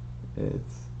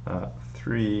 it's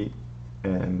 3n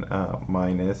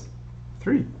minus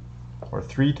 3. Or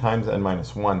 3 times n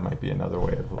minus 1 might be another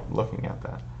way of looking at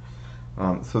that.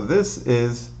 So this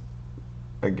is,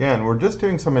 again, we're just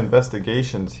doing some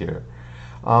investigations here.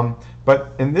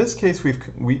 But in this case,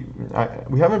 we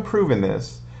haven't proven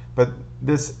this, but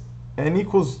this n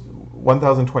equals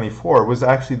 1024 was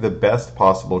actually the best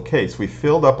possible case. We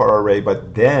filled up our array,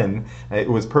 but then it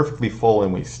was perfectly full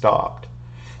and we stopped.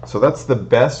 So that's the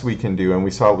best we can do, and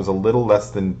we saw it was a little less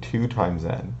than 2 times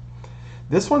n.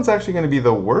 This one's actually going to be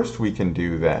the worst we can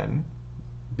do then,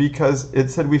 because it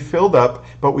said we filled up,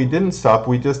 but we didn't stop.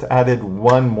 We just added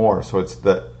one more. So it's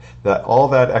all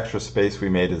that extra space we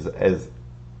made is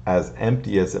as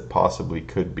empty as it possibly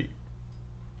could be.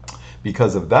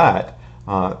 Because of that,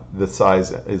 the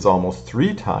size is almost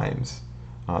 3 times.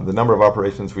 The number of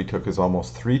operations we took is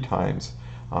almost 3 times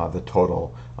the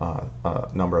total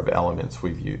number of elements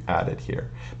we've added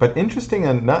here. But interesting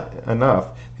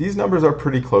enough, these numbers are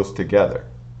pretty close together,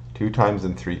 2 times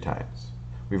and 3 times.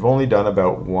 We've only done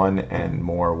about 1n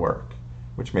more work,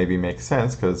 which maybe makes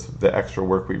sense because the extra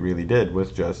work we really did was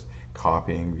just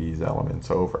copying these elements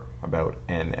over, about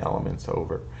n elements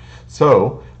over.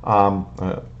 So,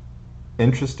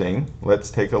 interesting. Let's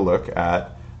take a look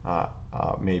at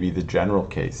maybe the general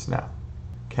case now.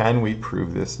 Can we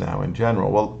prove this now in general?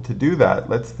 Well, to do that,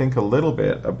 let's think a little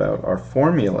bit about our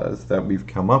formulas that we've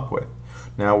come up with.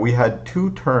 Now, we had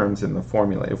 2 terms in the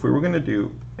formula. If we were going to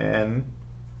do n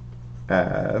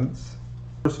adds,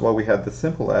 first of all, we had the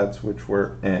simple adds, which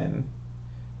were n,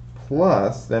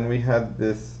 plus then we had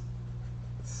this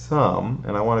sum,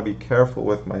 and I want to be careful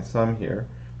with my sum here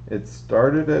it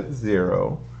started at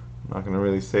 0. I'm not going to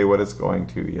really say what it's going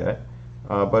to yet,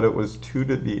 but it was 2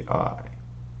 to the I.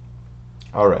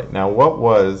 All right, now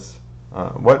what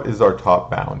is our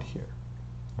top bound here?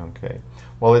 Okay,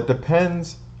 well, it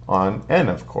depends on n,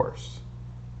 of course.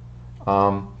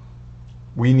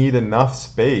 We need enough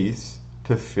space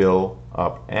to fill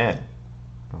up n.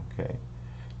 Okay,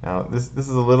 now this is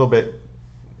a little bit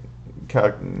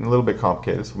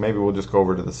complicated, so maybe we'll just go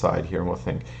over to the side here and we'll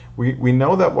think. We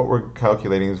know that what we're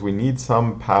calculating is we need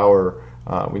some power.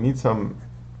 We need some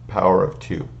power of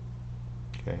 2.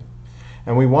 Okay,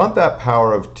 and we want that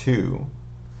power of 2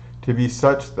 to be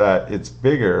such that it's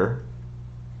bigger,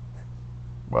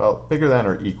 well, bigger than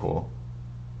or equal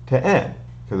to n,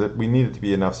 because we need it to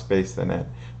be enough space than n.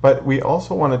 But we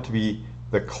also want it to be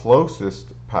the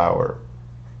closest power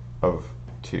of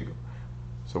 2.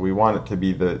 So we want it to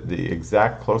be the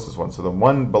exact closest one. So the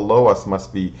one below us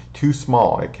must be too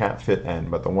small. It can't fit n,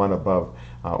 but the one above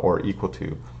or equal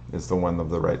to is the one of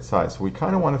the right size. So we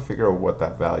kind of want to figure out what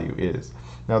that value is.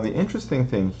 Now the interesting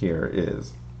thing here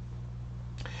is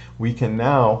we can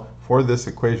now, for this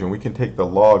equation, we can take the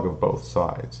log of both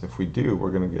sides. If we do,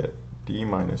 we're going to get d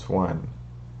minus 1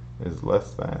 is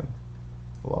less than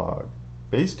log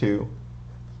base 2.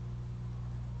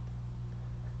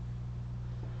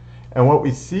 And what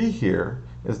we see here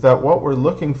is that what we're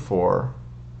looking for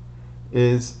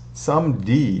is some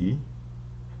d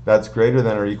that's greater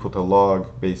than or equal to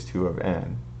log base 2 of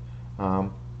n,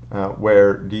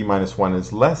 where d minus 1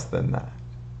 is less than that.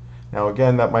 Now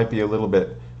again, that might be a little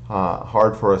bit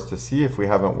hard for us to see if we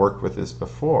haven't worked with this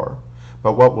before,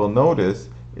 but what we'll notice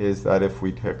is that if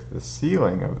we take the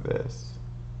ceiling of this,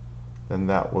 then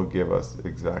that will give us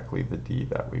exactly the d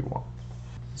that we want.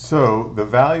 So the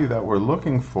value that we're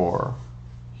looking for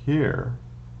here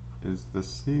is the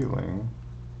ceiling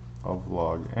of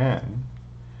log n.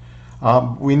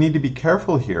 We need to be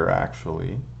careful here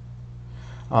actually,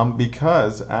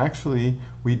 because actually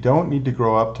we don't need to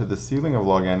grow up to the ceiling of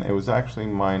log n. It was actually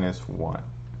minus 1.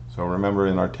 So remember,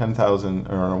 in our 10,000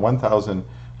 or our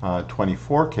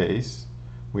 1024 case,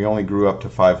 we only grew up to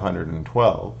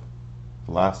 512.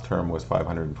 The last term was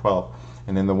 512.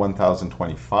 And in the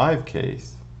 1025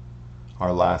 case,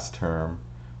 our last term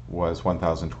was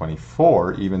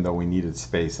 1024, even though we needed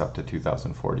space up to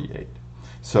 2048.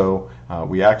 So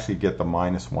we actually get the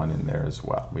minus 1 in there as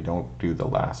well. We don't do the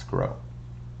last grow.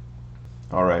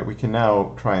 All right, we can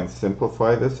now try and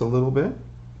simplify this a little bit.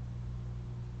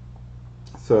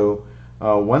 So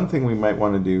one thing we might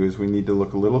want to do is we need to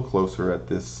look a little closer at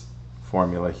this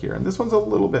formula here. And this one's a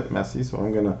little bit messy, so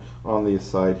I'm going to, on the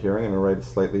aside here, I'm going to write a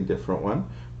slightly different one.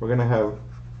 We're going to have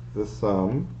the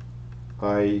sum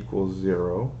I equals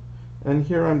 0. And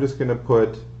here I'm just going to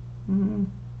put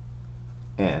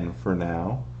n for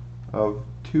now of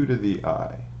 2 to the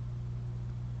I.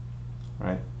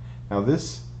 Right? Now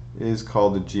this is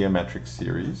called a geometric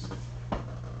series.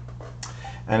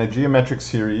 And a geometric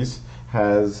series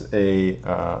has a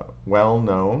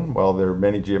well-known, well, there are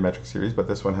many geometric series, but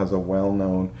this one has a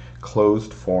well-known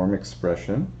closed form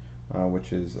expression,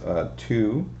 which is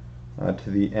 2 to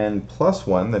the n plus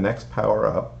 1, the next power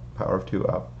up, power of 2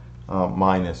 up,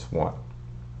 minus 1.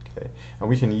 Okay, and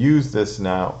we can use this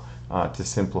now to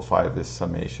simplify this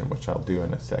summation, which I'll do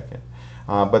in a second.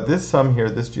 But this sum here,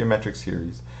 this geometric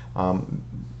series,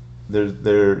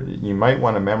 you might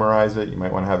want to memorize it. You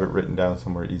might want to have it written down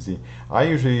somewhere easy. I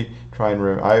usually try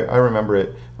and I remember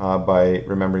it by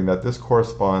remembering that this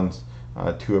corresponds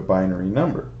to a binary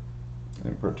number.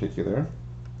 In particular,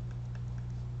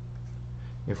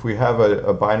 if we have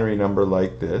a binary number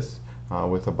like this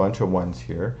with a bunch of ones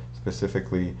here,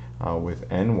 specifically with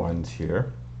n ones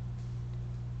here,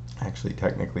 actually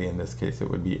technically in this case it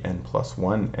would be n plus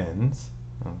 1 n's,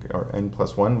 okay, or n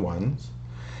plus 1 ones.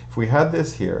 If we had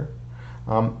this here,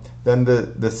 then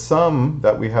the sum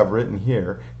that we have written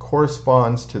here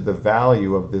corresponds to the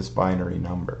value of this binary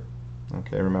number.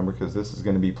 Okay, remember, because this is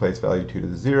going to be place value 2 to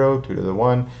the 0, 2 to the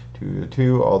 1, 2 to the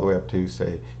 2, all the way up to,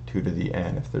 say, 2 to the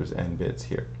n, if there's n bits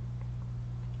here.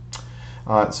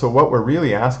 So what we're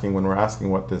really asking when we're asking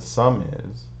what this sum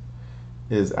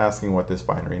is asking what this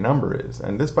binary number is.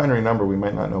 And this binary number, we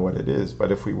might not know what it is,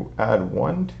 but if we add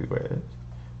 1 to it,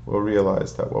 we'll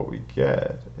realize that what we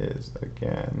get is,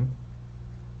 again,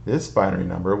 this binary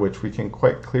number, which we can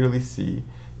quite clearly see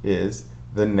is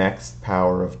the next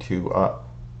power of 2 up.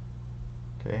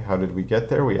 Okay, how did we get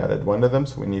there? We added 1 to them,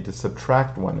 so we need to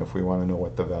subtract 1 if we want to know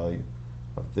what the value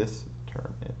of this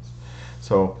term is.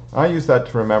 So I use that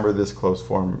to remember this closed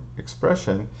form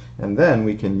expression, and then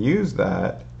we can use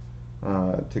that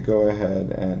to go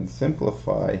ahead and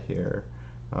simplify here.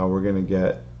 We're going to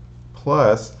get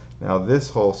plus Now this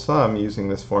whole sum, using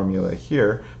this formula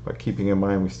here, but keeping in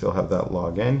mind we still have that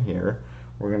log n here,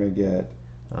 we're going to get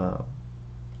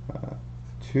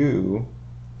 2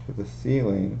 to the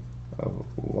ceiling of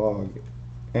log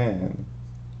n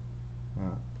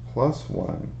plus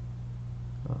 1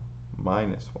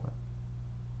 minus 1.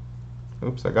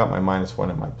 Oops, I got my minus 1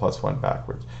 and my plus 1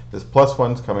 backwards. This plus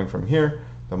 1's coming from here,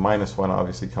 the minus 1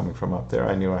 obviously coming from up there.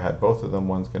 I knew I had both of them.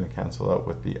 One's going to cancel out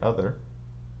with the other.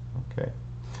 Okay.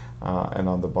 And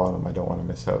on the bottom, I don't want to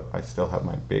miss out. I still have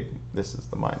my big, this is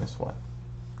the minus 1.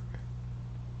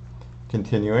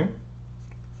 Continuing.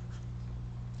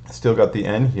 Still got the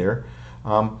n here.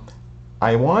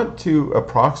 I want to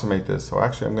approximate this, so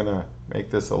actually I'm going to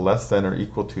make this a less than or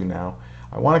equal to now.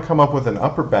 I want to come up with an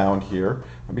upper bound here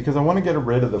because I want to get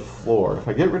rid of the floor. If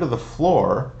I get rid of the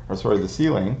floor, or sorry, the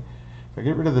ceiling, if I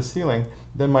get rid of the ceiling,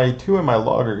 then my 2 and my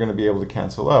log are going to be able to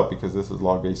cancel out because this is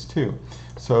log base 2.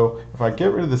 So if I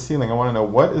get rid of the ceiling, I want to know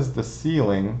what is the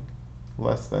ceiling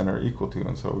less than or equal to.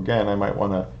 And so again, I might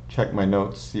want to check my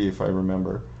notes, see if I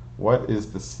remember. What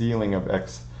is the ceiling of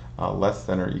x less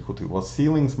than or equal to? Well,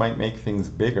 ceilings might make things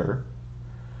bigger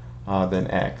than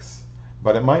x.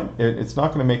 But it's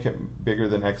not going to make it bigger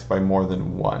than x by more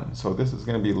than 1. So this is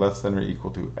going to be less than or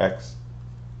equal to x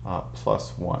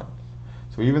plus 1.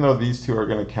 So even though these two are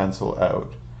going to cancel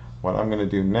out, what I'm going to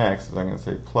do next is I'm going to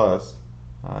say plus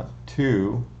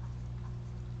 2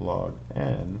 log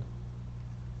n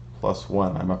plus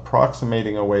 1. I'm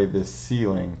approximating away this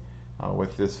ceiling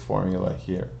with this formula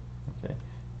here. Okay.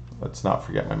 Let's not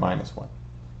forget my minus 1.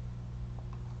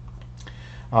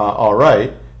 All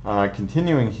right,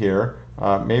 continuing here.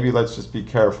 Maybe let's just be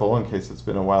careful in case it's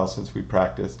been a while since we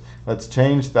practiced. Let's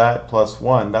change that plus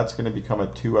 1. That's going to become a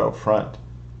 2 out front.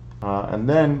 And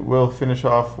then we'll finish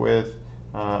off with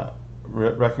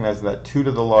recognizing that 2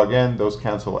 to the log n, those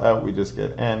cancel out. We just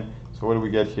get n. So what do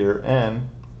we get here? N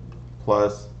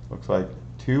plus, looks like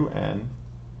 2n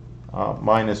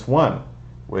minus 1,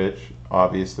 which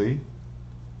obviously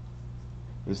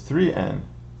is 3n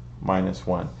minus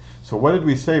 1. So what did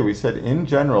we say? We said in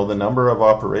general the number of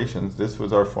operations, this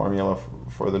was our formula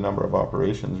for the number of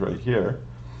operations right here.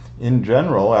 In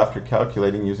general, after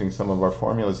calculating using some of our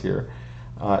formulas here,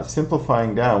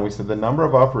 simplifying down, we said the number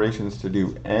of operations to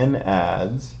do n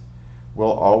adds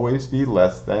will always be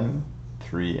less than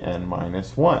 3n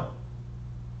minus 1.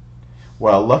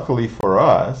 Well, luckily for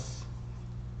us,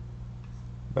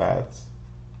 that's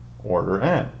order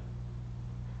n.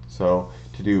 So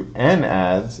to do n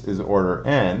adds is order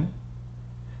n,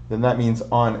 then that means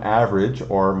on average,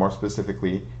 or more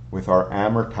specifically with our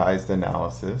amortized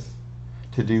analysis,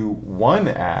 to do one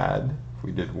add, if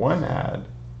we did one add,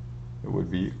 it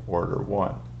would be order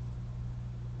 1.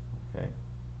 Okay,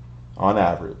 on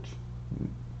average.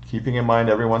 Keeping in mind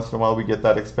every once in a while we get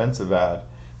that expensive add,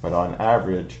 but on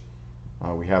average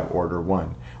we have order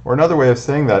 1. Or another way of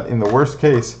saying that, in the worst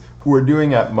case, we're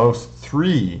doing at most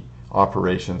 3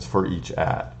 operations for each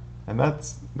add, and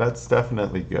that's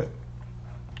definitely good.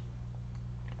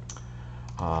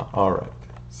 All right,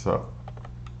 so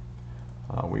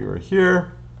we were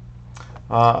here.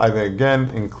 I've again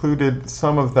included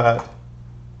some of that.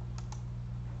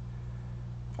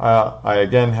 I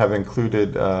again have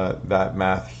included that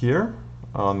math here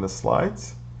on the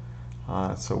slides,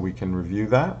 so we can review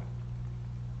that.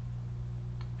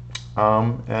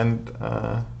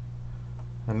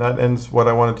 And that ends what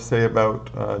I wanted to say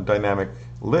about dynamic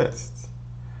lists.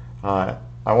 I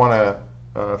want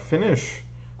to finish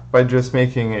by just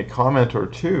making a comment or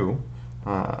two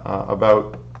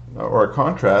about, or a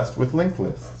contrast with linked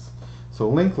lists. So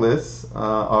linked lists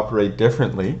operate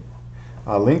differently.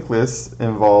 Linked lists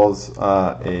involves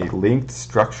a linked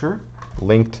structure,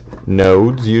 linked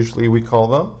nodes usually we call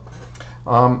them,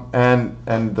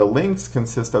 and the links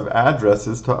consist of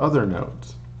addresses to other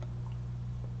nodes.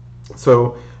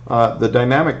 So the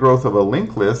dynamic growth of a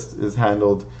linked list is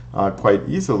handled quite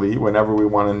easily. Whenever we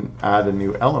want to add a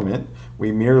new element,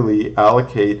 we merely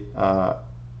allocate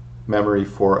memory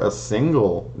for a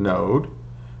single node,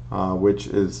 which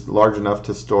is large enough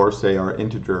to store, say, our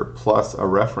integer plus a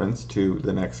reference to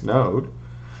the next node,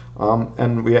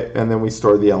 and then we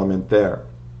store the element there.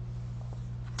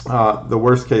 The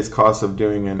worst case cost of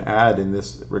doing an add in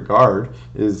this regard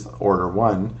is order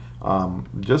 1.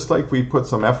 Just like we put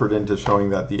some effort into showing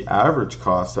that the average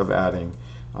cost of adding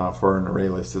for an array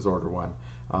list is order 1,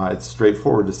 it's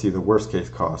straightforward to see the worst case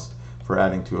cost for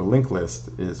adding to a linked list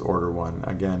is order 1.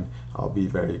 Again, I'll be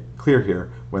very clear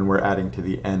here, when we're adding to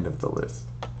the end of the list.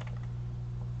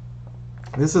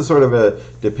 This is sort of a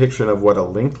depiction of what a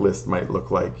linked list might look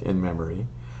like in memory,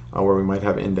 where we might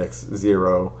have index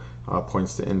 0,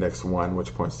 points to index 1,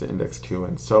 which points to index 2,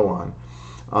 and so on.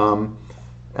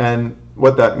 And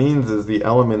what that means is the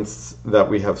elements that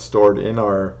we have stored in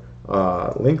our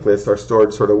linked list are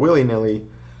stored sort of willy-nilly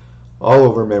all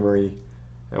over memory,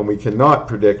 and we cannot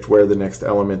predict where the next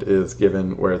element is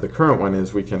given where the current one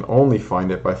is. We can only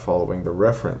find it by following the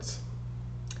reference.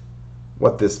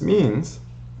 What this means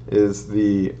is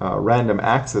the random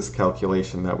access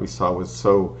calculation that we saw was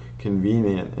so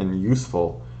convenient and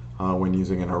useful when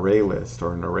using an array list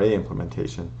or an array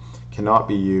implementation cannot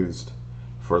be used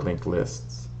for linked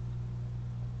lists.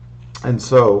 And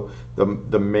so the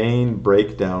main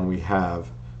breakdown we have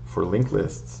for linked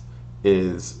lists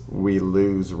is we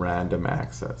lose random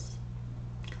access.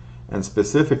 And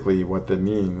specifically what that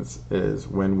means is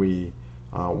when we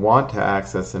want to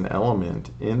access an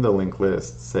element in the linked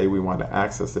list, say we want to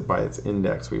access it by its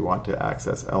index, we want to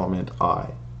access element I.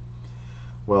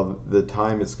 Well, the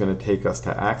time it's going to take us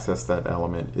to access that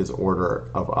element is order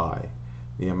of I,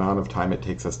 the amount of time it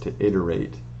takes us to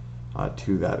iterate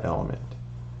to that element.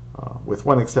 With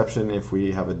one exception, if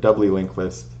we have a doubly linked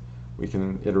list, we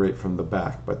can iterate from the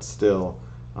back, but still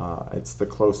it's the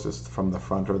closest from the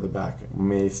front or the back. It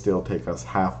may still take us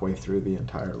halfway through the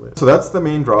entire list. So that's the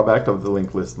main drawback of the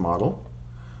linked list model.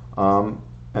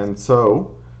 And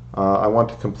so I want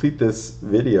to complete this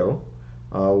video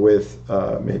with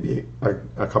maybe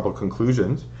a couple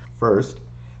conclusions. First,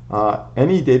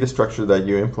 any data structure that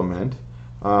you implement,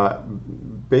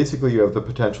 basically you have the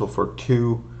potential for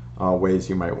two ways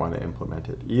you might want to implement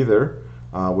it. Either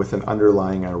with an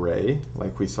underlying array,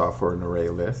 like we saw for an array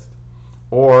list,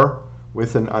 or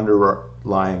with an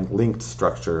underlying linked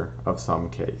structure of some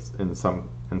case, in some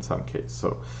case.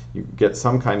 So you get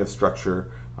some kind of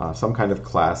structure, some kind of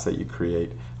class that you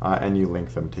create, and you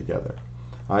link them together.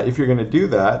 If you're going to do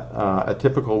that, a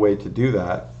typical way to do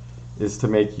that is to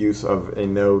make use of a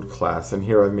node class. And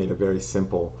here I've made a very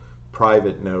simple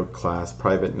private node class.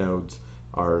 Private nodes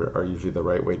are usually the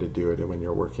right way to do it when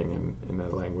you're working in a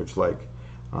language like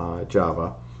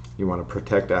Java. You want to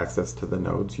protect access to the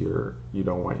nodes. You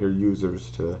don't want your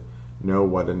users to know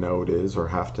what a node is or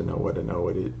have to know what a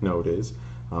node is.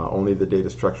 Only the data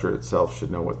structure itself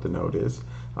should know what the node is.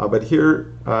 But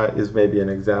here is maybe an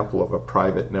example of a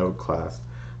private node class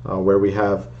where we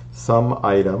have some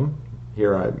item.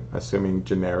 Here I'm assuming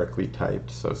generically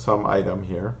typed, so some item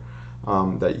here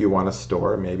that you want to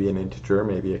store, maybe an integer,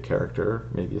 maybe a character,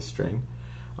 maybe a string.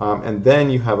 And then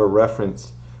you have a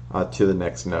reference to the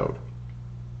next node.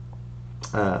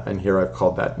 And here I've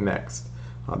called that next.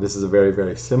 This is a very,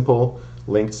 very simple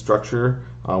linked structure,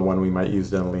 one we might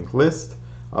use in a linked list,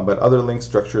 but other linked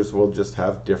structures will just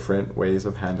have different ways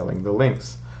of handling the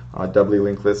links. Doubly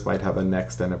linked list might have a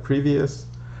next and a previous.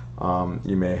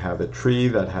 You may have a tree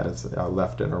that has a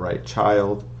left and a right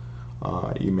child.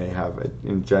 You may have,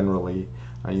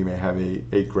 you may have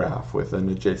a graph with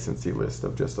an adjacency list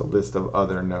of just a list of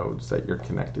other nodes that you're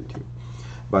connected to.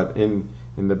 But in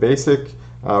the basic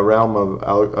realm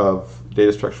of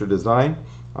data structure design,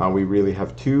 we really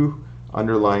have two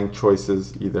underlying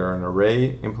choices, either an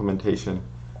array implementation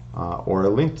or a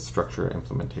linked structure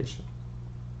implementation.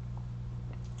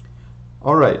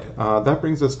 All right, that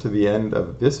brings us to the end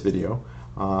of this video.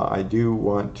 I do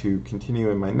want to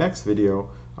continue in my next video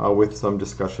with some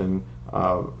discussion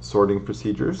of sorting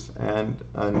procedures and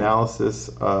analysis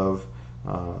of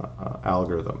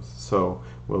algorithms. So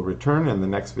we'll return in the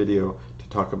next video to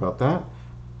talk about that.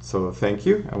 So thank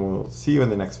you, and we'll see you in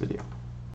the next video.